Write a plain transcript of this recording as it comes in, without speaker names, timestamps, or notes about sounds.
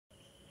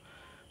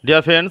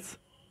Dear friends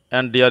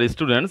and dear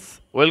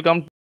students,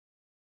 welcome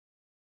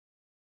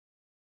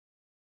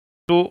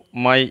to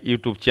my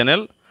YouTube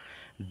channel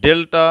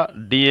Delta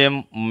DM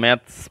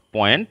Maths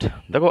Point।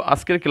 দেখো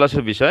আজকের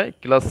ক্লাসের বিষয়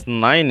class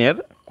 9 এর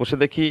কোষে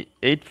দেখি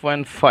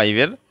 8.5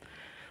 এর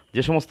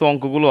যে সমস্ত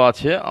অঙ্কগুলো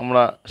আছে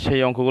আমরা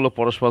সেই অঙ্কগুলো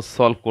পরস্পর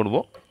সলভ করব।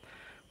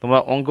 তোমরা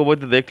অঙ্ক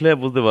বইতে দেখলে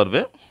বুঝতে পারবে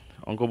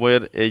অঙ্ক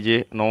বইয়ের এই যে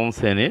নবম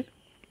শ্রেণীর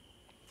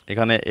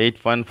এখানে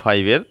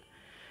 8.5 এর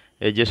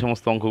এই যে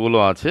সমস্ত অঙ্কগুলো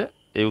আছে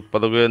এই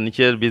উৎপাদকের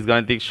নিচের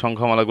বীজগাণিতিক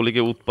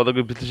সংখ্যামালাগুলিকে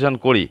উৎপাদকের বিশ্লেষণ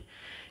করি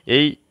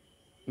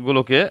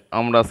এইগুলোকে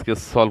আমরা আজকে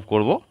সলভ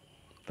করব।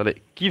 তাহলে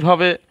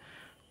কিভাবে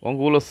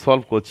অঙ্কগুলো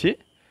সলভ করছি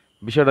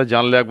বিষয়টা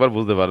জানলে একবার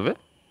বুঝতে পারবে।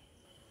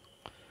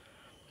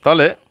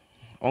 তাহলে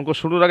অঙ্ক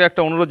শুরুর আগে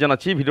একটা অনুরোধ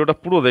জানাচ্ছি, ভিডিওটা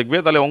পুরো দেখবে,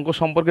 তাহলে অঙ্ক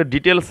সম্পর্কে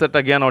ডিটেলস একটা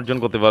জ্ঞান অর্জন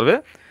করতে পারবে।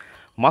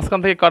 মাঝখান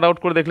থেকে কাট আউট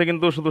করে দেখলে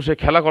কিন্তু শুধু সে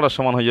খেলা করার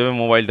সমান হয়ে যাবে,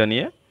 মোবাইলটা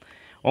নিয়ে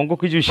অঙ্ক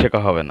কিছুই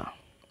শেখা হবে না।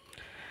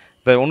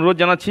 তাই অনুরোধ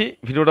জানাচ্ছি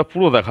ভিডিওটা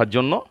পুরো দেখার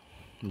জন্য।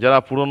 যারা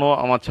পুরনো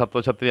আমার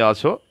ছাত্রছাত্রী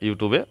আছো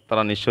ইউটিউবে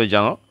তারা নিশ্চয়ই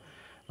জানো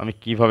আমি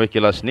কিভাবে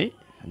ক্লাস নিই।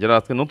 যারা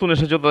আজকে নতুন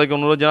এসেছো তাদেরকে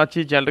অনুরোধ জানাচ্ছি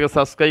চ্যানেলটাকে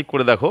সাবস্ক্রাইব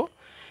করে দেখো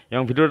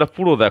এবং ভিডিওটা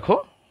পুরো দেখো,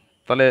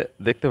 তাহলে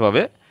দেখতে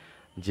পাবে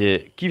যে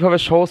কিভাবে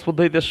সহজ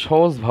পদ্ধতিতে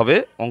সহজভাবে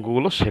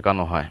অঙ্কগুলো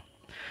শেখানো হয়।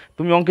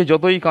 তুমি অঙ্কে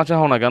যতই কাঁচা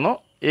হও না কেন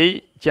এই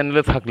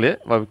চ্যানেলে থাকলে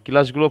বা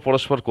ক্লাসগুলো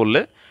পরস্পর করলে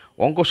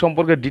অঙ্ক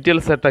সম্পর্কে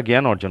ডিটেলস একটা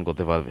জ্ঞান অর্জন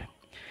করতে পারবে।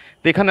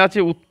 তো এখানে আছে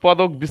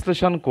উৎপাদক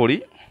বিশ্লেষণ করি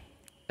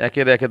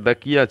একের দা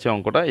কী আছে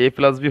অঙ্কটা, a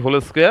plus B whole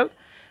square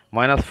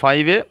minus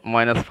 5a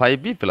minus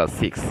 5b plus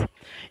 6।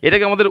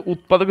 এটাকে আমাদের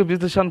উৎপাদকের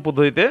বিশ্লেষণ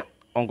পদ্ধতিতে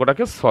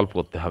অঙ্কটাকে সলভ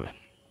করতে হবে।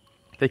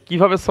 তাই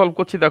কীভাবে সলভ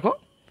করছি দেখো,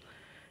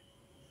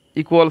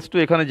 ইকুয়ালস টু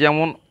এখানে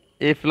যেমন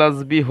a plus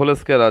B whole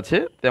square আছে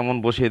তেমন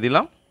বসিয়ে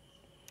দিলাম,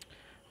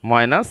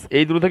 মাইনাস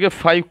এই দুটো থেকে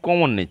 5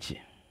 কমন নিচ্ছি,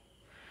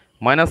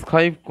 মাইনাস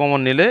 5 কমন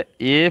নিলে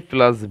a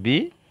প্লাস বি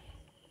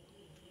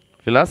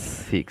প্লাস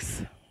 6।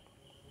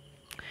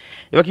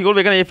 এবার কী করবো,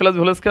 এখানে a plus B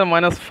whole square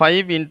minus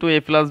 5 into a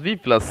plus B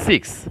plus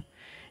 6।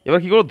 এবার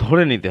কী করবো,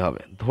 ধরে নিতে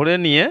হবে। ধরে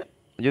নিয়ে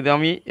যদি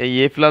আমি এই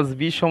a প্লাস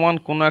বি সমান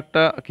কোনো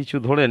একটা কিছু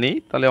ধরে নিই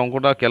তাহলে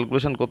অঙ্কটা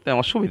ক্যালকুলেশন করতে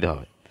আমার সুবিধা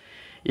হবে।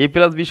 a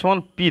প্লাস বি সমান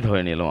পি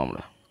ধরে নিলাম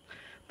আমরা।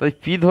 তাই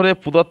পি ধরে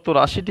প্রদত্ত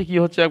রাশিটি কী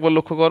হচ্ছে একবার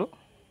লক্ষ্য করো,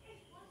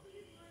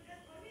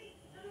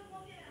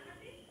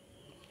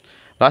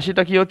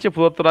 রাশিটা কী হচ্ছে,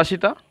 প্রদত্ত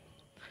রাশিটা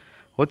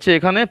হচ্ছে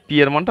এখানে পি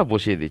এর মানটা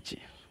বসিয়ে দিচ্ছি,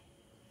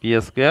 P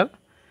square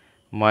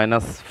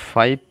minus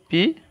 5p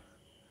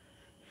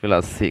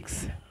plus 6।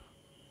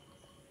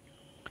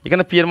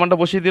 এখানে পি এর মানটা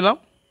বসিয়ে দিলাম।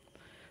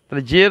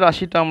 তাহলে যে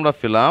রাশিটা আমরা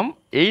পেলাম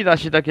এই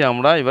রাশিটাকে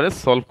আমরা এবারে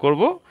সলভ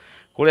করব,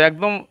 করে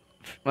একদম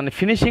মানে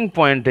ফিনিশিং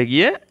পয়েন্টে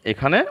গিয়ে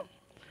এখানে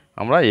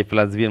আমরা a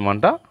প্লাস বি এর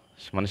মানটা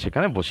মানে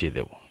সেখানে বসিয়ে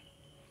দেব।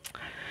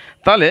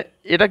 তাহলে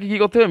এটাকে কী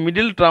করতে হবে,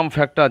 মিডিল টার্ম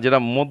ফ্যাক্টর, যেটা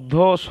মধ্য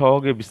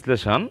সহগে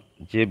বিশ্লেষণ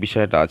যে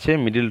বিষয়টা আছে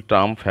মিডিল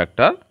টার্ম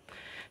ফ্যাক্টর,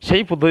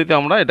 সেই পদ্ধতিতে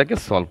আমরা এটাকে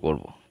সলভ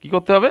করব। কি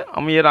করতে হবে,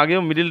 আমি এর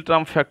আগেও মিডিল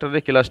টার্ম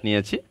ফ্যাক্টরের ক্লাস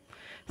নিয়েছি।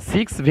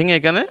 6 ভেঙে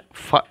এখানে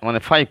মানে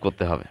 5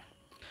 করতে হবে।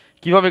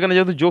 কীভাবে, এখানে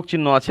যেহেতু যোগ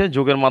চিহ্ন আছে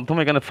যোগের মাধ্যমে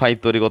এখানে 5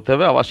 তৈরি করতে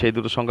হবে, আবার সেই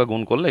দুটো সংখ্যা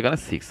গুণ করলে এখানে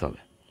 6 হবে।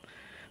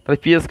 তাহলে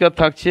পি স্কোয়ার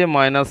থাকছে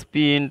মাইনাস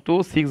পি ইন্টু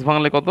 6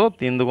 ভাঙলে কত,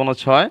 3 2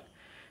 6,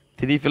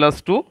 3 প্লাস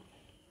 2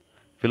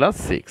 প্লাস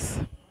 6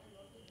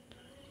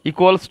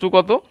 ইকুয়ালস টু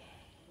কত,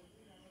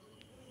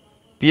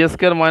 পি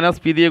স্কোয়ার মাইনাস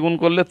পি দিয়ে গুণ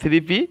করলে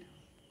 3p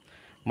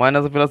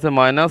মাইনাস প্লাসে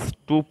মাইনাস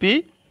 2p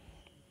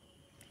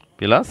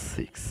প্লাস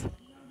 6।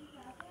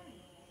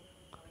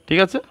 ঠিক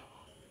আছে,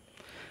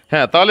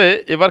 হ্যাঁ। তাহলে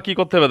এবার কি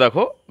করতে হবে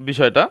দেখো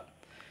বিষয়টা,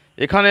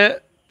 এখানে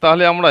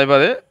তাহলে আমরা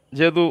এবারে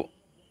যেহেতু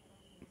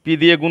পি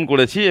দিয়ে গুণ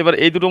করেছি এবার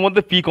এই দুটোর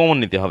মধ্যে পি কমন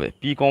নিতে হবে।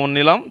 পি কমন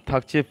নিলাম,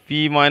 থাকছে পি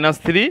মাইনাস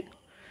 3,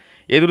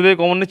 এই দুটো থেকে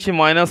কমন নিচ্ছি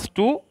মাইনাস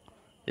 2,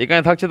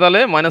 এখানে থাকছে তাহলে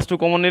মাইনাস 2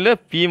 কমন নিলে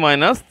পি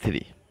মাইনাস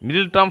 3।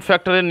 মিডিল টার্ম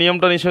ফ্যাক্টরের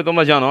নিয়মটা নিশ্চয়ই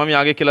তোমরা জানো, আমি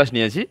আগে ক্লাস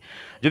নিয়েছি।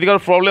 যদি কারো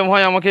প্রবলেম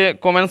হয় আমাকে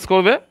কমেন্টস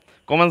করবে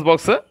কমেন্টস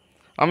বক্সে,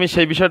 আমি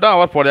সেই বিষয়টা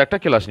আবার পরে একটা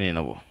ক্লাস নিয়ে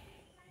নেব।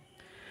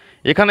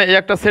 এখানে এই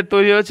একটা সেট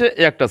তৈরি হয়েছে,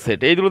 এই একটা সেট,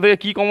 এই দুটো থেকে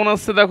কী কমন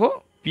আসছে দেখো,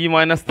 পি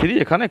মাইনাস 3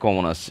 এখানে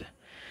কমন আসছে,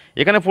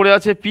 এখানে পড়ে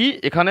আছে পি,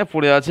 এখানে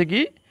পড়ে আছে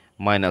কি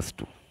মাইনাস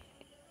 2।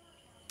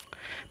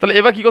 তাহলে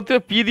এবার কী করতে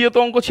হবে, পি দিয়ে তো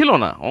অঙ্ক ছিল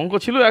না, অঙ্ক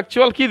ছিল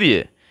অ্যাকচুয়াল কী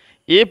দিয়ে,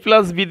 এ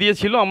প্লাস বি দিয়ে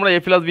ছিল, আমরা এ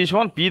প্লাস বি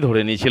সমান পি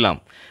ধরে নিয়েছিলাম।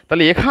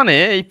 তাহলে এখানে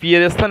এই পি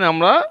এর স্থানে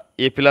আমরা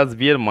এ প্লাস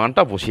বি এর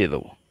মানটা বসিয়ে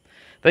দেবো।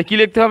 তাই কী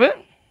লিখতে হবে,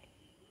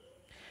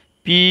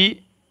 পি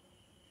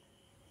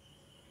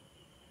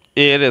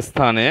এর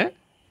স্থানে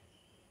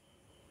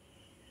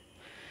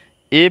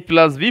এ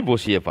প্লাস বি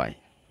বসিয়ে পাই।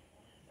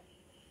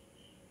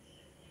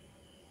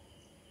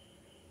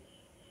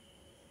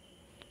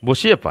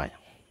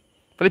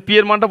 তাহলে পি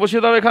এর মানটা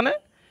বসিয়ে দাও, এখানে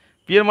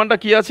পি এর মানটা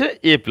কী আছে,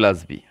 এ প্লাস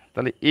বি।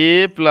 তাহলে এ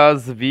প্লাস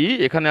বি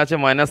এখানে আছে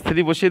মাইনাস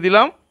 3 বসিয়ে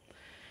দিলাম,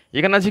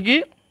 এখানে আছে কি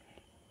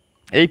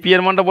এই পি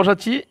এর মানটা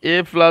বসাচ্ছি এ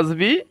প্লাস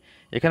বি,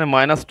 এখানে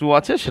মাইনাস 2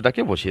 আছে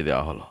সেটাকে বসিয়ে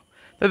দেওয়া হলো।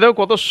 তাই দেখো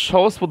কত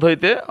সহজ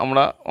পদ্ধতিতে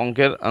আমরা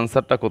অঙ্কের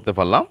আনসারটা করতে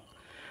পারলাম।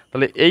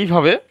 তাহলে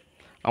এইভাবে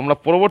আমরা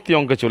পরবর্তী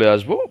অঙ্কে চলে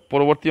আসব।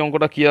 পরবর্তী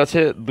অঙ্কটা কী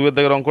আছে, 2 এর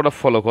দাগের অঙ্কটা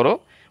ফলো করো,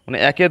 মানে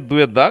 1 এর 2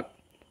 এর দাগ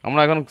আমরা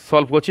এখন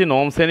সলভ করছি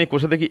নবম শ্রেণী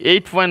কোষে দেখি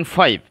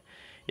 8.5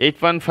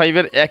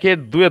 8.5-এর 1-এর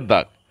 2-এর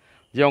দাগ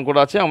যে অঙ্কটা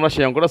আছে আমরা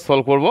সেই অঙ্কটা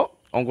সলভ করব।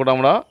 অঙ্কটা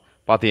আমরা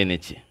পাতিয়ে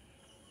নিচ্ছি।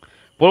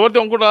 পরবর্তী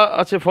অঙ্কটা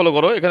আছে, ফলো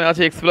করো। এখানে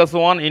আছে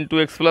x+1 into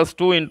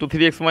x+2 into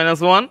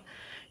 3x-1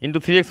 into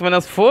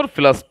 3x-4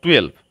 plus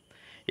 12।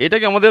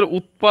 এটাকে আমাদের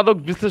উৎপাদক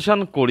বিশ্লেষণ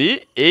করি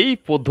এই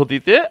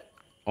পদ্ধতিতে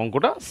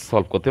অঙ্কটা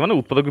সলভ করতে, মানে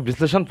উৎপাদক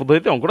বিশ্লেষণ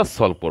পদ্ধতিতে অঙ্কটা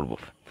সলভ করব।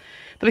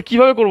 তাহলে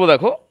কীভাবে করব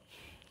দেখো,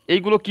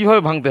 এইগুলো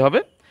কিভাবে ভাঙতে হবে।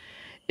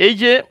 এই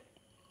যে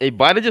এই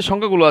বাইরে যে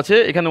সংখ্যাগুলো আছে,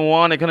 এখানে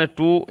 1, এখানে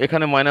 2,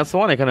 এখানে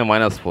 -1, এখানে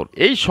 -4,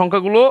 এই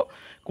সংখ্যাগুলো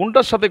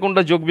কোনটার সাথে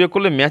কোনটা যোগ বিয়োগ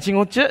করলে ম্যাচিং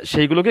হচ্ছে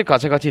সেইগুলোকে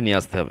কাছাকাছি নিয়ে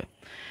আসতে হবে।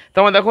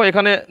 তার মানে দেখো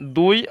এখানে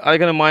 2 আর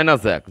এখানে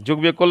 -1 যোগ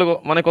বিয়োগ করলে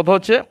মানে কত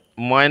হচ্ছে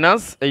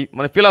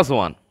মানে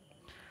 +1,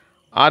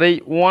 আর এই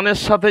 1-এর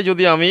সাথে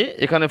যদি আমি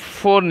এখানে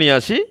 4 নিয়ে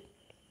আসি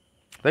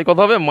তাই কত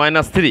হবে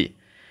 -3।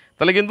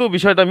 তাহলে কিন্তু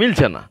বিষয়টা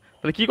মিলছে না।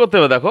 তাহলে কী করতে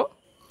হবে দেখো,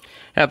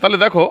 হ্যাঁ তাহলে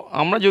দেখো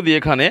আমরা যদি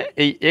এখানে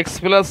এই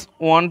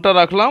x+1টা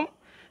রাখলাম,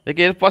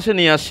 একে এর পাশে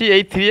নিয়ে আসি,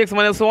 এই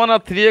 3x-1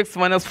 আর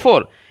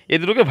 3x-4 এই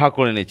দুটোকে ভাগ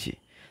করে নিচ্ছি।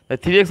 তাই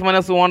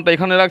 3x-1টা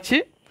এখানে রাখছি,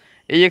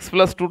 এই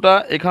x+2টা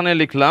এখানে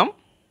লিখলাম,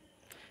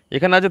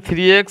 এখানে আছে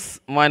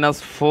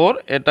 3x-4,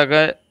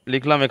 এটাকে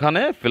লিখলাম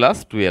এখানে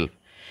 +12।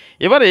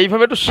 এবার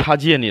এইভাবে একটু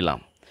সাজিয়ে নিলাম।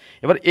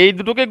 এবার এই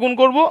দুটোকে গুণ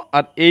করব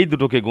আর এই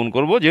দুটোকে গুণ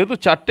করব, যেহেতু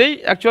চারটেই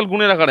অ্যাকচুয়াল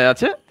গুণের আকারে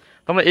আছে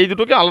তো আমরা এই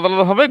দুটোকে আলাদা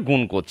আলাদাভাবে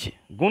গুণ করছি।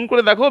 গুণ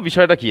করে দেখো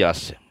বিষয়টা কী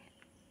আসছে।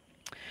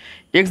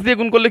 x দিয়ে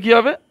গুণ করলে কী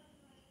হবে,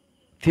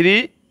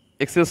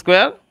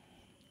 3x²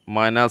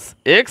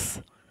 - x,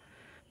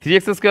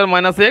 3x²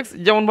 - x,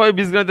 যেমনভাবে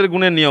বীজগণিতের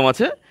গুণের নিয়ম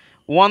আছে।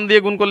 1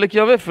 দিয়ে গুণ করলে কী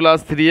হবে,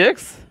 +3x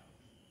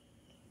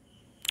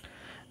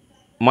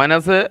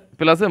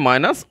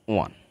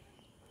 -1।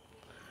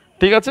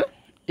 ঠিক আছে,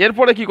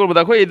 এরপরে কি করব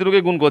দেখো, এই দুটোকে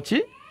গুণ করছি।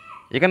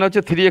 এখানে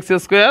হচ্ছে 3x²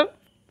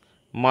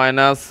 -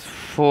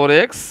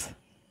 4x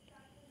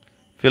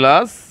 +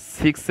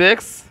 6x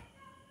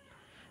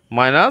 -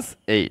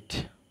 8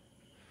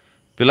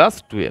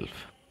 +12।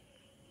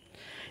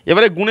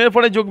 এবারে গুণের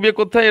পরে যোগ বিয়োগ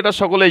করতে হয়, এটা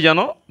সকলেই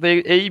জানো। তো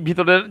এই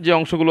ভিতরের যে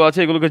অংশগুলো আছে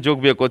এগুলোকে যোগ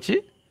বিয়োগ করছি।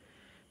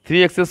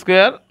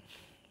 3x²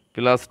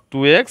 +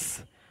 2x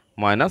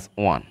 -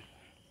 1,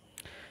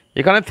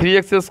 এখানে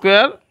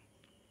 3x²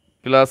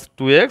 +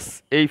 2x,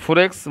 এই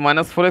 4x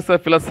 -4x আর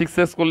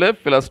 +6x করলে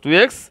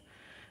 +2x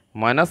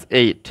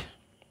 - 8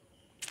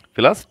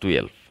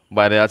 +12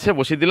 বাইরে আছে,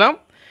 বসিয়ে দিলাম।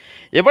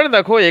 এবারে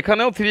দেখো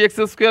এখানেও 3x²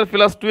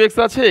 + 2x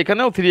আছে,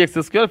 এখানেও 3x²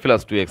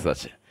 + 2x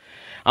আছে।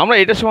 আমরা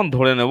এটা সমান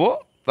ধরে নেব,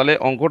 তাহলে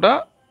অঙ্কটা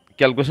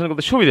ক্যালকুলেশন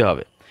করতে সুবিধা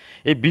হবে।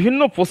 এই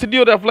বিভিন্ন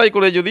প্রসিডিওর অ্যাপ্লাই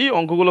করে যদি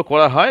অঙ্কগুলো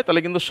করা হয়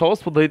তাহলে কিন্তু সহজ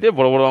পদ্ধতিতে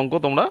বড় বড় অঙ্ক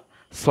তোমরা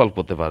সলভ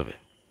করতে পারবে।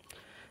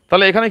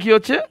 তাহলে এখানে কি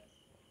হচ্ছে,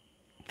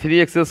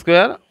 3x²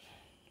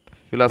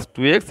 +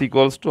 2x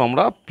 =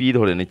 আমরা p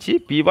ধরে নিচ্ছি।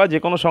 p বা যে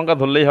কোনো সংখ্যা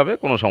ধরলেই হবে,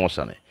 কোনো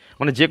সমস্যা নেই।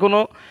 মানে যে কোনো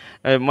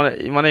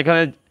মানে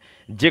এখানে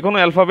যে কোনো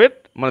অ্যালফাবেট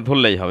মানে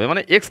ধরলেই হবে,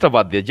 মানে এক্সটা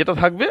বাদ দিয়ে যেটা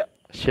থাকবে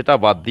সেটা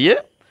বাদ দিয়ে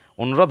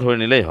অন্যরা ধরে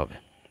নিলেই হবে।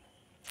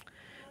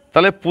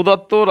 তাহলে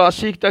প্রদত্ত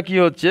রাশিটা কি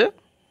হচ্ছে,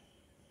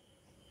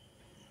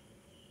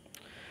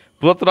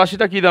 প্রদত্ত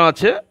রাশিটা কী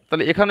দাঁড়াচ্ছে,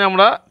 তাহলে এখানে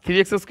আমরা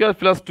 3x²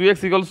 + 2x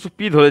 = p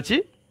ধরেছি।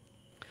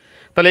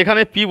 তাহলে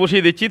এখানে p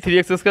বসিয়ে দিচ্ছি,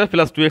 3x²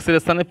 + 2x এর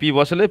স্থানে p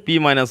বসালে p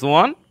 -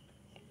 1,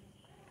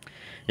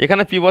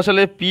 এখানে p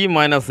বসালে p -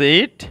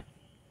 8,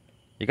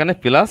 এখানে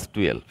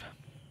 +12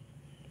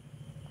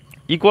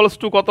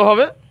 = কত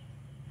হবে,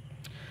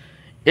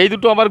 এই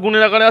দুটো আবার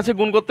গুণের আকারে আছে,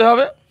 গুণ করতে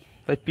হবে।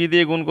 তাই p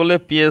দিয়ে গুণ করলে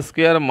p² -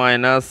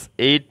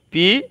 8p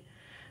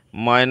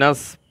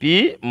 - p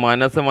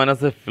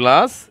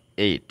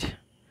 -8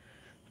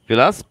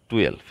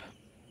 +12।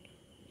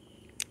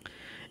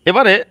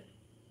 এবারে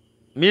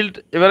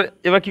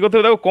এবার কী করতে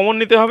হবে দেখো, কমন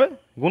নিতে হবে।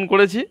 গুণ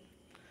করেছি,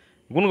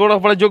 গুণ করার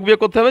পরে যোগ বিয়োগ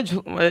করতে হবে।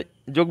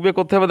 যোগ বিয়োগ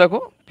করতে হবে দেখো,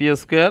 p² -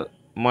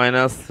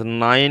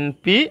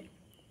 9p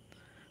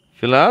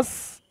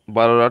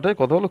 +12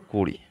 কত হলো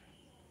 20।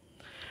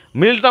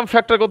 মিডল টার্ম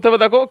ফ্যাক্টর করতে হবে।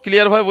 দেখো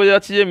ক্লিয়ারভাবে বোঝা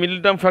যাচ্ছে যে মিডল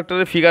টার্ম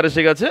ফ্যাক্টরের ফিগার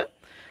এসে গেছে।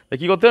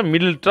 কী করতে হবে,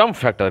 মিডল টার্ম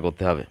ফ্যাক্টর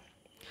করতে হবে।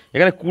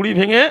 এখানে 20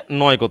 ভেঙে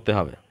 9 করতে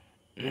হবে।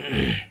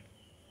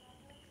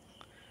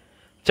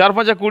 4 ×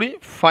 5 = 20,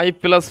 5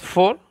 +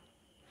 4,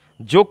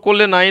 যোগ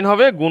করলে 9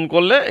 হবে, গুণ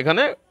করলে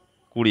এখানে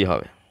 20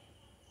 হবে।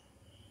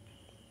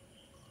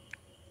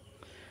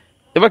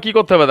 এবার কি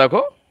করতে হবে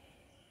দেখো,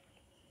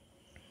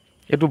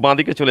 একটু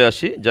বাঁদিকে চলে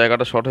আসি,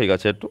 জায়গাটা শর্ট হয়ে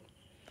গেছে একটু।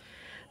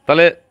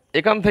 তাহলে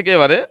এখান থেকে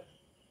এবারে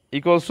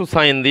 =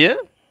 সাইন দিয়ে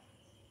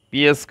p²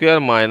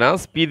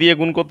 - p দিয়ে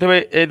গুণ করতে হবে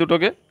এই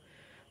দুটোকে,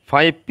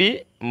 5p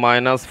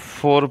 -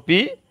 4p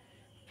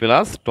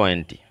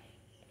 +20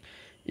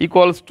 =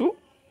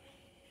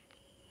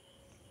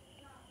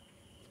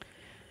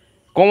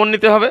 কমন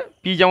নিতে হবে।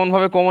 p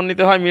যেমনভাবে কমন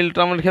নিতে হয় মিডল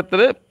টার্মের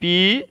ক্ষেত্রে, p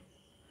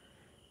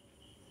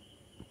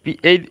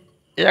এই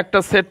একটা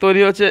সেট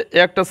তৈরি হচ্ছে,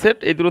 একটা সেট,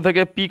 এই দুটো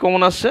থেকে p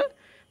কমন আসছে,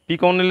 p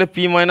কমন নিলে p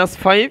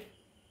 - 5,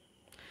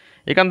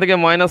 এখান থেকে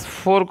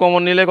 -4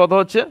 কমন নিলে কত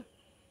হচ্ছে,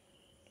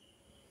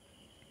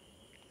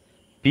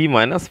 p -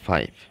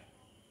 5।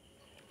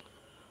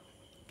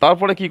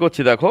 তারপরে কি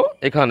করছি দেখো,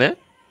 এখানে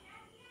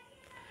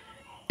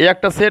এ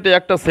একটা সেট এ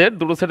একটা সেট,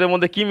 দুটো সেটের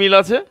মধ্যে কি মিল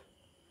আছে?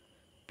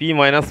 পি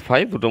মাইনাস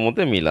ফাইভ, দুটোর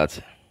মধ্যে মিল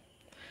আছে।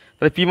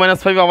 তাহলে পি মাইনাস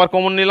ফাইভ আবার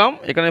কমন নিলাম,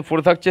 এখানে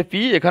পড়ে থাকছে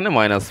পি, এখানে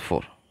মাইনাস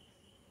ফোর।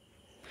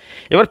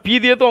 এবার পি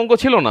দিয়ে তো অঙ্ক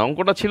ছিল না,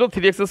 অঙ্কটা ছিল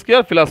 3x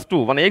স্কোয়ার প্লাস 2,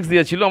 মানে এক্স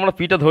দিয়েছিল, আমরা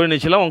পিটা ধরে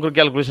নিয়েছিলাম অঙ্কের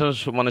ক্যালকুলেশনের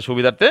মানে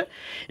সুবিধার্থে।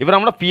 এবার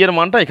আমরা পি এর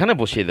মানটা এখানে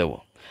বসিয়ে দেবো।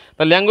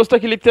 তাহলে ল্যাঙ্গুয়েজটা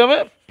কি লিখতে হবে?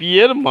 পি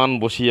এর মান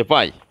বসিয়ে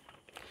পাই।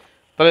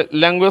 তাহলে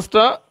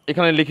ল্যাঙ্গুয়েজটা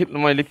এখানে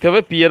লিখতে হবে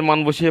পি এর মান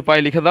বসিয়ে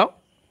পাই, লিখে দাও।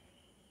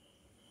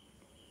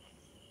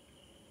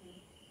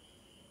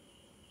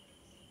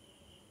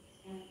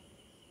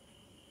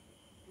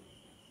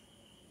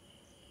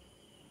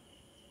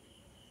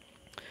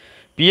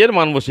 পি এর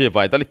মান বসিয়ে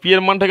পাই, তাহলে পি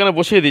এর মানটা এখানে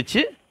বসিয়ে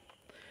দিচ্ছি।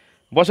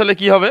 বসালে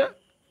কি হবে?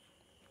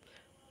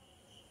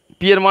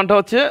 পি এর মানটা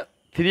হচ্ছে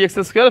 3x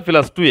স্কোয়ার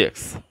প্লাস 2x।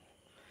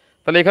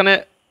 তাহলে এখানে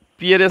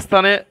পি এর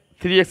স্থানে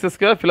 3x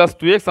স্কোয়ার প্লাস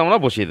 2x আমরা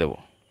বসিয়ে দেব।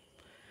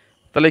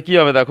 তাহলে কি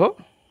হবে দেখো,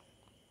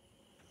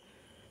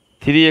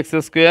 3x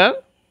স্কোয়ার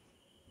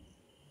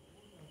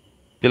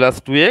প্লাস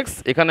 2x,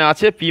 এখানে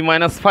আছে পি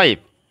মাইনাস ফাইভ,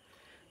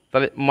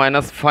 তাহলে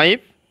মাইনাস ফাইভ,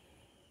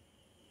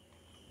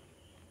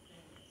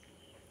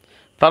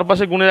 তার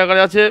পাশে গুণের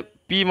আকারে আছে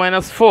P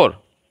minus four,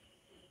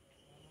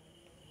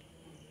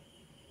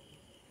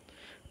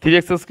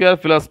 3x square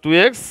plus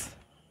 2x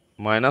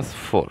minus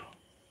four.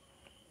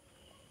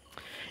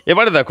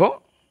 এবারে দেখো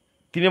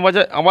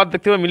 3 আবার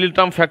দেখতে হবে মিডল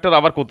টার্ম ফ্যাক্টর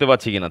আবার করতে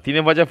পারছি কিনা।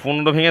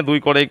 3/15 ভেঙে 2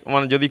 করে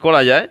মানে যদি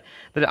করা যায়,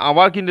 তাহলে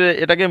আবার কিন্তু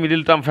এটাকে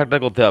মিডল টার্ম ফ্যাক্টর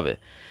করতে হবে।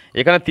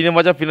 এখানে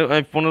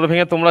 3/15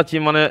 ভেঙে তোমরা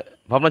মানে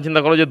ভাবনা চিন্তা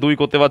করো যে 2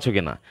 করতে পারছো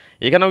কিনা।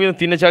 এখানেও কিন্তু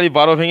 3 4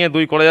 12 ভেঙে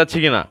 2 করা যাচ্ছে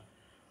কিনা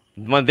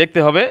মানে দেখতে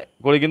হবে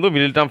করে, কিন্তু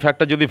মিডল টার্ম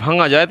ফ্যাক্টর যদি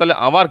ভাঙা যায় তাহলে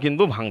আবার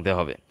কিন্তু ভাঙতে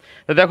হবে।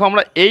 তো দেখো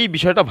আমরা এই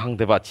বিষয়টা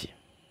ভাঙতে পারছি।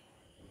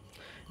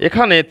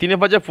 এখানে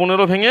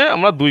 3/15 ভেঙে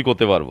আমরা 2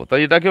 করতে পারবো, তাই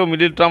এটাকেও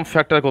মিডল টার্ম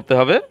ফ্যাক্টর করতে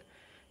হবে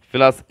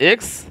প্লাস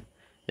এক্স।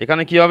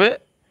 এখানে কি হবে?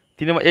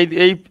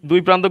 এই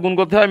দুই প্রান্ত গুণ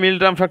করতে হয়। মিডল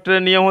টার্ম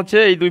ফ্যাক্টরের নিয়ম হচ্ছে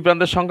এই দুই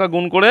প্রান্তের সংখ্যা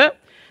গুণ করে,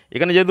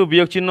 এখানে যেহেতু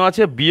বিয়োগ চিহ্ন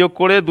আছে বিয়োগ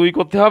করে 2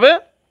 করতে হবে।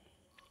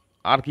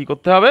 আর কি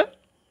করতে হবে?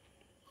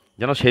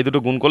 যেন সেই দুটো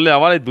গুণ করলে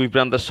আবার এই দুই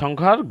প্রান্তের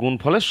সংখ্যার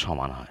গুণফলের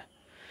সমান হয়।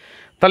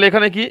 তাহলে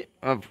এখানে কি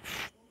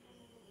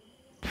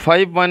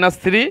 5 মাইনাস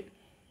 3,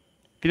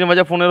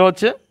 3/15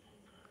 হচ্ছে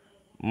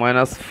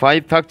মাইনাস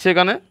 5 থাকছে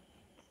এখানে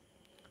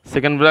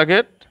সেকেন্ড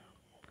ব্র্যাকেট,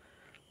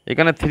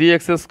 এখানে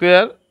 3x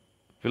square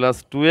plus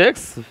 2x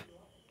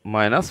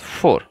minus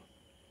 4,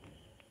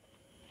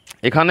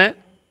 এখানে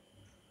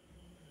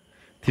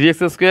 3x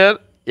স্কোয়ার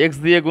এক্স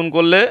দিয়ে গুণ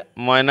করলে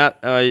minus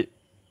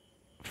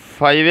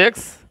 5x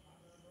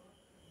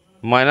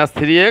minus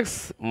 3x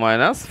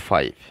minus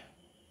 5।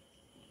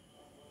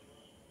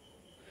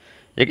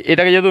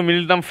 এটাকে যেহেতু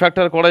মিডল টার্ম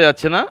ফ্যাক্টর করা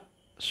যাচ্ছে না,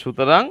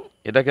 সুতরাং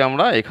এটাকে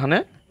আমরা এখানে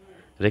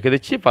রেখে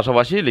দিচ্ছি,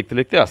 পাশাপাশি লিখতে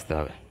লিখতে আসতে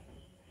হবে।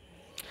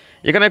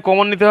 এখানে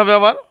কমন নিতে হবে,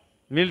 আবার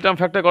মিডল টার্ম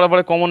ফ্যাক্টর করার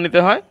পরে কমন নিতে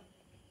হয়।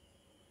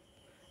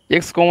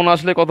 এক্স কমন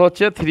আসলে কত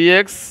হচ্ছে?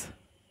 3x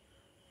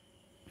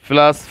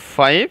plus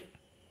 5।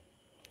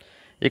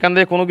 এখান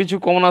থেকে কোনো কিছু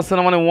কমন আসছে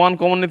না, মানে 1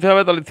 কমন নিতে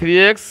হবে, তাহলে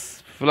 3x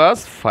প্লাস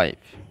 5।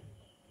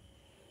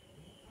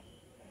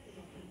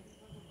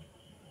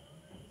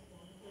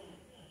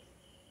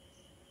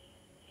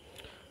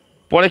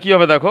 পরে কি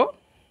হবে দেখো,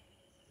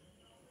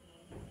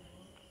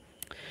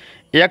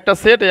 এই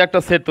একটা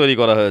সেট তৈরি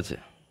করা হয়েছে।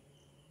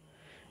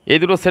 এই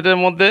দুটো সেটের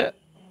মধ্যে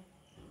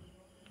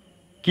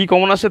কি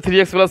কমন আসে?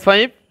 3x প্লাস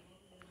 5,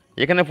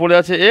 এখানে পড়ে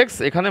আছে x,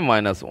 এখানে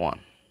মাইনাস 1,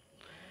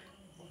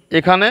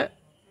 এখানে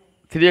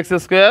 3x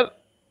স্কোয়ার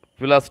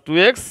প্লাস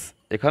 2x,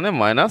 এখানে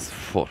মাইনাস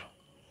 4।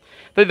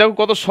 তাই দেখো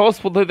কত সহজ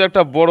পদ্ধতিতে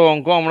একটা বড়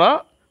অঙ্ক আমরা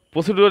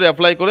প্রসিডিউর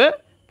অ্যাপ্লাই করে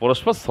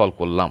পরস্পর সলভ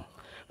করলাম।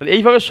 তাহলে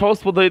এইভাবে সহজ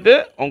পদ্ধতিতে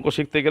অঙ্ক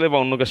শিখতে গেলে বা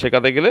অন্যকে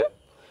শেখাতে গেলে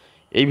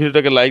এই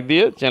ভিডিওটাকে লাইক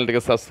দিয়ে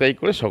চ্যানেলটাকে সাবস্ক্রাইব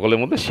করে সকলের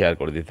মধ্যে শেয়ার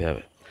করে দিতে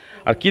হবে।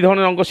 আর কী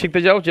ধরনের অঙ্ক শিখতে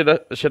চাও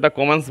সেটা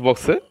কমেন্টস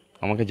বক্সে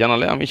আমাকে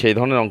জানালে আমি সেই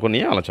ধরনের অঙ্ক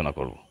নিয়ে আলোচনা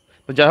করব।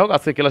 তো যাই হোক,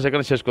 আজকে ক্লাস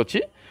এখানে শেষ করছি।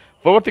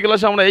 পরবর্তী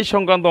ক্লাসে আমরা এই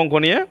সংক্রান্ত অঙ্ক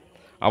নিয়ে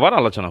আবার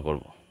আলোচনা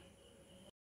করব।